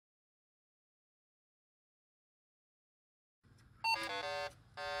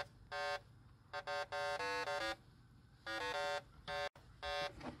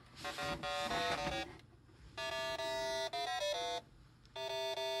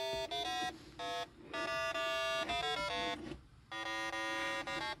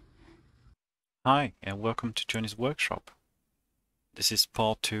Hi, and welcome to Johnny's workshop. This is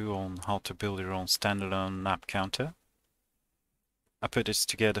part 2 on how to build your own standalone lap counter. I put this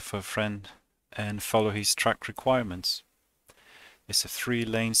together for a friend and follow his track requirements. It's a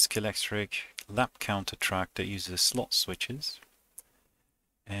 3-lane Scalextric lap counter track that uses slot switches,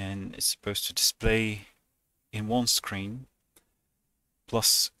 and it's supposed to display in one screen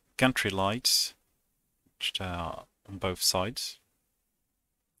plus gantry lights, which are on both sides,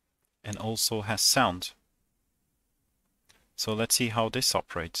 and also has sound. So let's see how this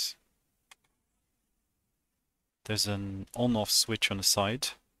operates. There's an on-off switch on the side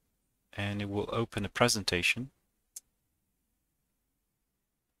and it will open a presentation.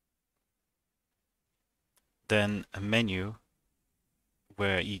 Then a menu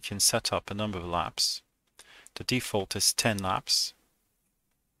where you can set up a number of laps. The default is 10 laps.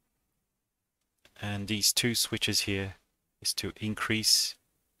 And these two switches here is to increase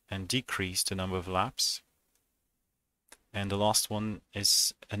and decrease the number of laps. And the last one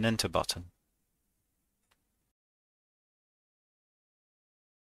is an enter button.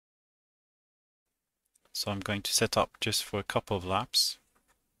 So I'm going to set up just for a couple of laps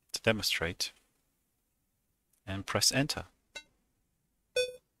to demonstrate and press enter.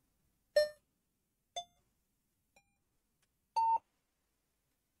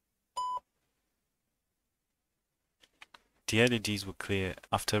 The LEDs will clear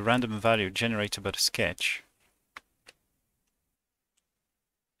after a random value generated by the sketch.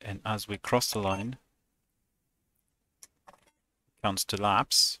 And as we cross the line, counts the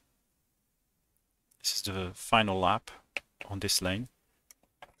laps. This is the final lap on this lane.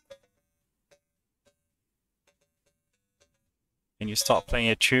 And you start playing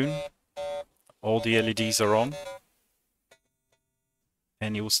a tune, all the LEDs are on,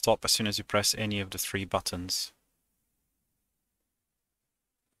 and you will stop as soon as you press any of the 3 buttons.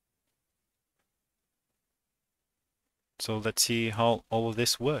 So let's see how all of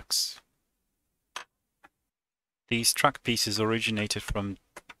this works. These track pieces originated from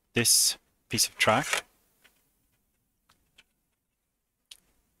this piece of track.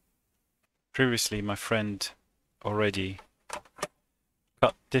 Previously, my friend already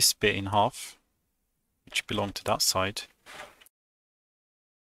cut this bit in half, which belonged to that side.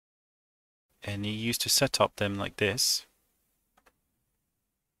 And he used to set up them like this.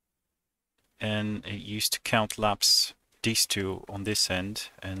 And it used to count laps, these 2 on this end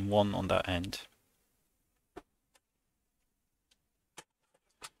and 1 on that end.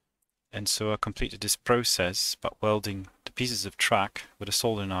 And so I completed this process by welding the pieces of track with a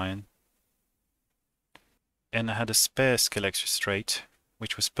soldering iron. And I had a spare Scalextric straight,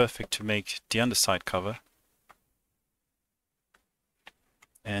 which was perfect to make the underside cover.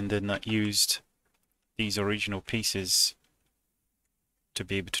 And then I used these original pieces to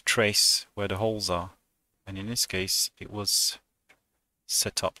be able to trace where the holes are. And in this case, it was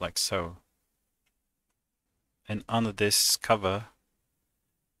set up like so. And under this cover,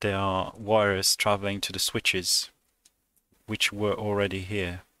 there are wires traveling to the switches, which were already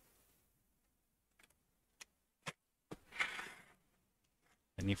here.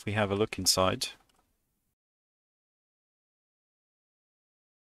 And if we have a look inside,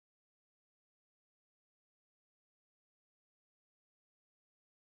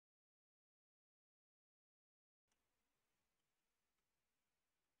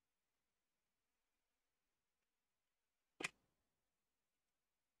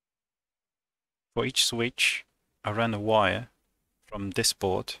 for each switch, I ran a wire from this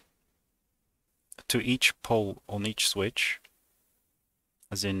board to each pole on each switch,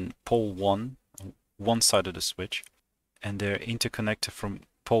 as in pole 1, on one side of the switch, and they're interconnected from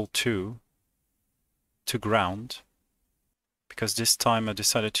pole 2 to ground, because this time I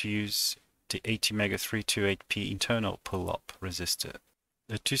decided to use the 80 mega 328p internal pull-up resistor.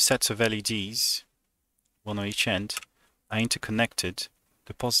 The 2 sets of LEDs, one on each end, are interconnected.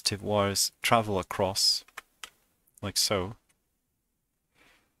 The positive wires travel across, like so,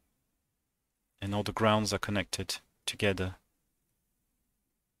 and all the grounds are connected together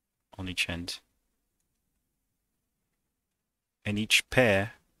on each end. And each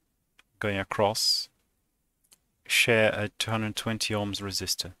pair going across share a 220 ohms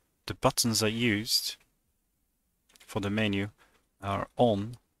resistor. The buttons I used for the menu are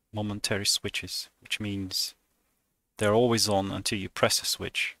on momentary switches, which means they're always on until you press a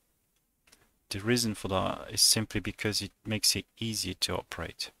switch. The reason for that is simply because it makes it easier to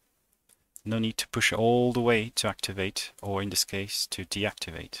operate. No need to push all the way to activate, or in this case to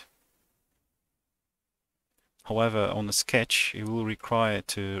deactivate. However, on the sketch it will require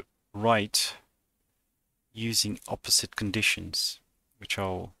to write using opposite conditions, which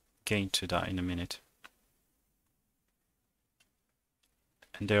I'll get into that in a minute.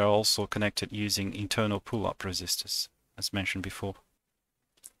 And they are also connected using internal pull-up resistors, as mentioned before.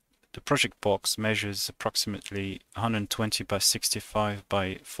 The project box measures approximately 120 by 65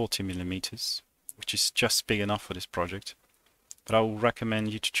 by 40 millimeters, which is just big enough for this project. But I would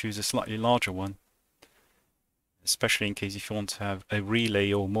recommend you to choose a slightly larger one, especially in case if you want to have a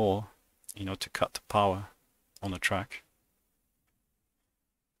relay or more, to cut the power on the track.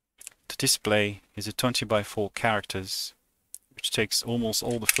 The display is a 20 by 4 characters, which takes almost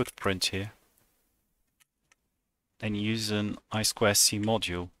all the footprint here. Then you use an I2C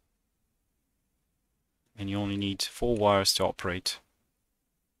module, and you only need 4 wires to operate.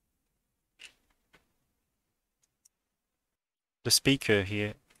 The speaker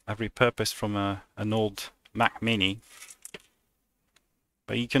here I've repurposed from an old Mac Mini,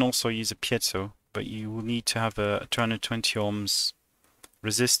 but you can also use a piezo, but you will need to have a 220 ohms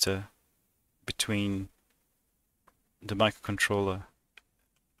resistor between the microcontroller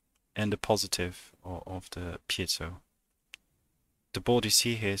and the positive of the piezo. The board you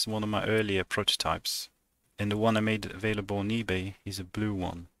see here is one of my earlier prototypes, and the one I made available on eBay is a blue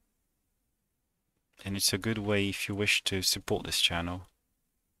one. And it's a good way if you wish to support this channel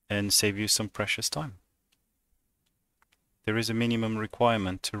and save you some precious time. There is a minimum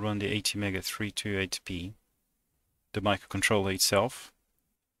requirement to run the ATmega 328P, the microcontroller itself.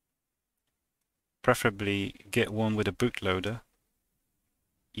 Preferably get one with a bootloader.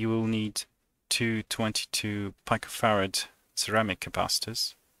 You will need two 22 picofarad ceramic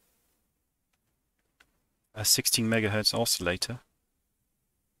capacitors, a 16 MHz oscillator,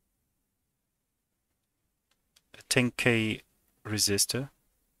 a 10K resistor,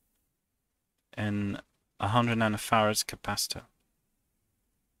 and a 100 nanofarads capacitor.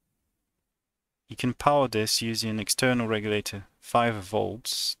 You can power this using an external regulator 5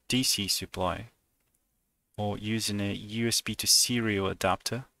 volts DC supply, or using a USB to serial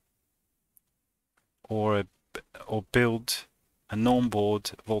adapter, or build a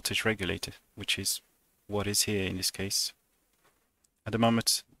non-board voltage regulator, which is what is here in this case. At the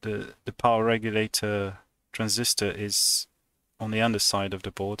moment the power regulator transistor is on the underside of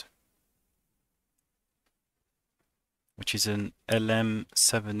the board, which is an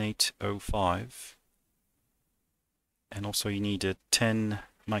LM7805, and also you need a 10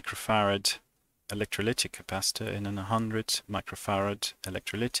 microfarad electrolytic capacitor and an 100 microfarad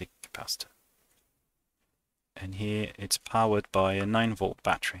electrolytic capacitor. And here it's powered by a 9-volt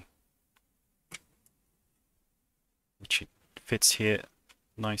battery, which it fits here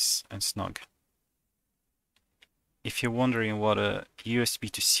nice and snug. If you're wondering what a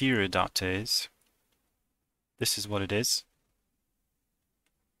USB to serial adapter is, this is what it is.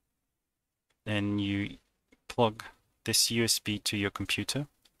 Then you plug this USB to your computer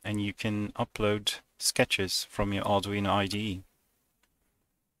and you can upload sketches from your Arduino IDE.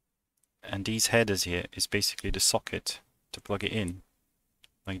 And these headers here is basically the socket to plug it in,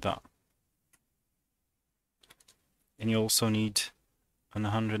 like that. And you also need an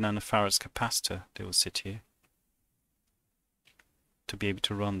 100 nanofarads capacitor that will sit here to be able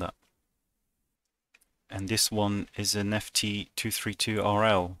to run that. And this one is an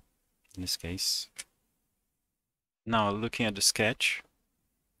FT232RL in this case. Now looking at the sketch,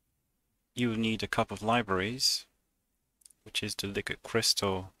 you will need a couple of libraries, which is the liquid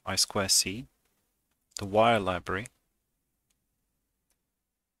crystal I2C, the wire library.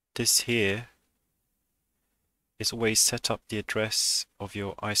 This here is a way to set up the address of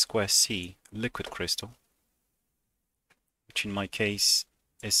your I2C liquid crystal, which in my case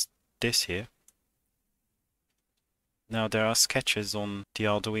is this here. Now there are sketches on the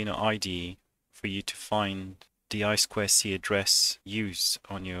Arduino IDE for you to find the I2C address used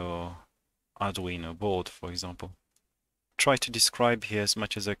on your Arduino board, for example. Try to describe here as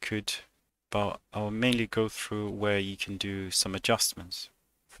much as I could, but I'll mainly go through where you can do some adjustments.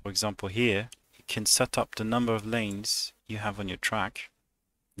 For example, here you can set up the number of lanes you have on your track,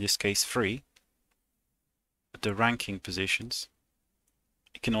 in this case 3. The ranking positions,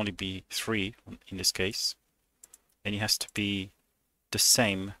 it can only be 3 in this case, and it has to be the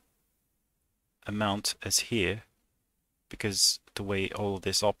same amount as here, because the way all of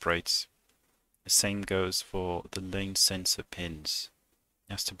this operates. The same goes for the lane sensor pins.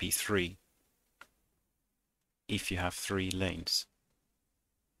 It has to be 3 if you have 3 lanes.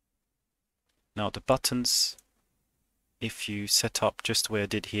 Now the buttons, if you set up just the way I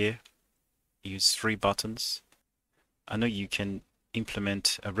did here, use 3 buttons. I know you can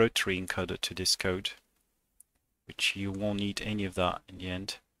implement a rotary encoder to this code, which you won't need any of that in the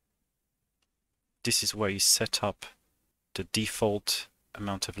end. This is where you set up the default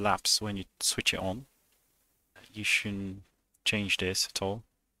amount of laps when you switch it on. You shouldn't change this at all.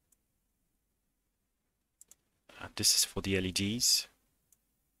 This is for the LEDs.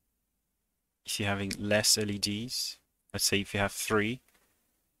 If you're having less LEDs, let's say if you have 3,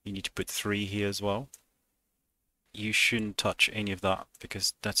 you need to put 3 here as well. You shouldn't touch any of that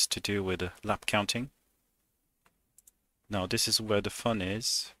because that's to do with the lap counting. Now this is where the fun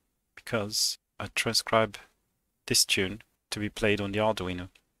is, because I transcribe this tune to be played on the Arduino,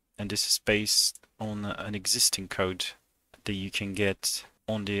 and this is based on an existing code that you can get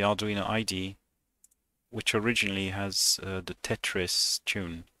on the Arduino IDE, which originally has the Tetris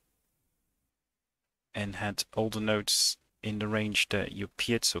tune and had all the notes in the range that your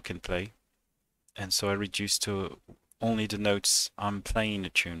piezo can play, and so I reduced to only the notes I'm playing in the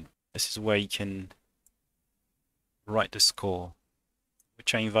tune. This is where you can write the score,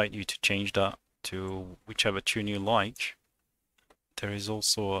 which I invite you to change that to whichever tune you like. There is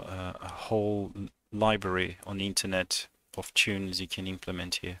also a whole library on the internet of tunes you can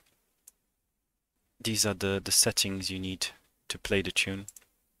implement here. These are the settings you need to play the tune.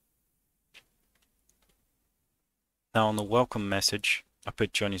 Now on the welcome message, I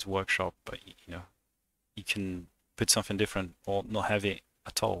put Johnny's workshop, but you can put something different or not have it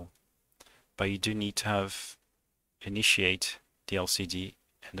at all. But you do need to have initiate the LCD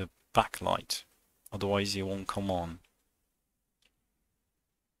and a backlight, otherwise it won't come on.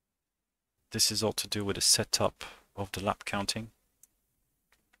 This is all to do with the setup of the lap counting,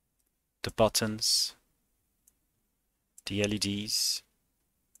 the buttons, the LEDs,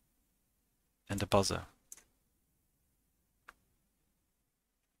 and the buzzer.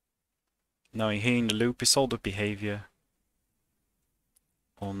 Now here in the loop is all the behavior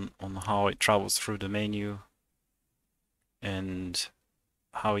on how it travels through the menu and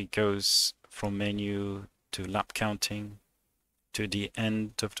how it goes from menu to lap counting to the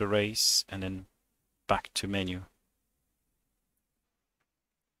end of the race and then back to menu.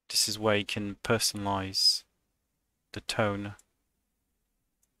 This is where you can personalize the tone.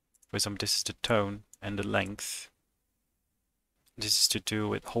 For example, this is the tone and the length. This is to do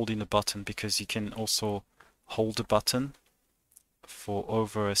with holding the button, because you can also hold the button for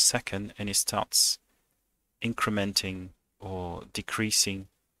over a second and it starts incrementing or decreasing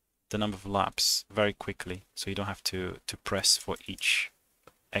the number of laps very quickly, so you don't have to press for each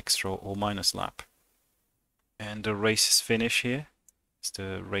extra or minus lap. And the race is finish here. It's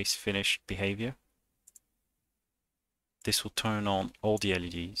the race finish behavior. This will turn on all the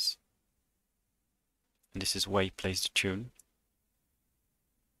LEDs, and this is where you place the tune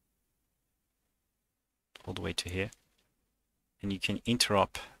all the way to here. And you can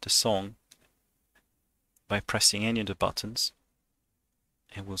interrupt the song by pressing any of the buttons,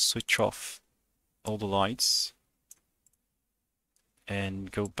 and we'll switch off all the lights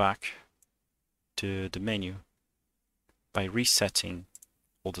and go back to the menu by resetting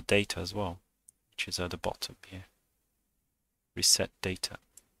all the data as well, which is at the bottom here. Reset data.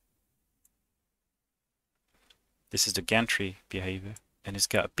 This is the gantry behavior, and it's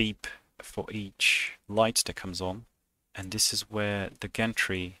got a beep for each light that comes on, and this is where the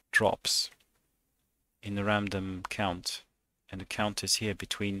gantry drops in the random count, and the count is here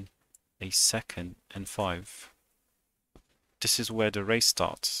between a second and 5. This is where the race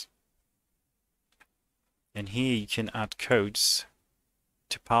starts, and here you can add codes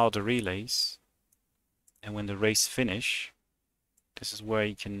to power the relays, and when the race finish, this is where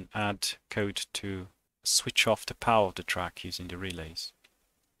you can add code to switch off the power of the track using the relays.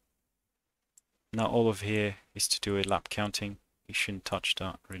 Now all of here is to do with lap counting. You shouldn't touch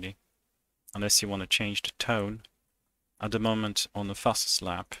that really, unless you want to change the tone. At the moment on the fastest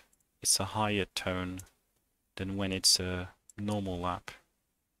lap, it's a higher tone than when it's a normal lap.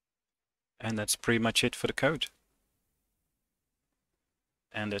 And that's pretty much it for the code.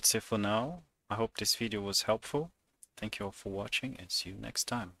 And that's it for now. I hope this video was helpful. Thank you all for watching and see you next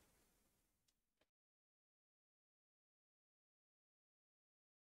time.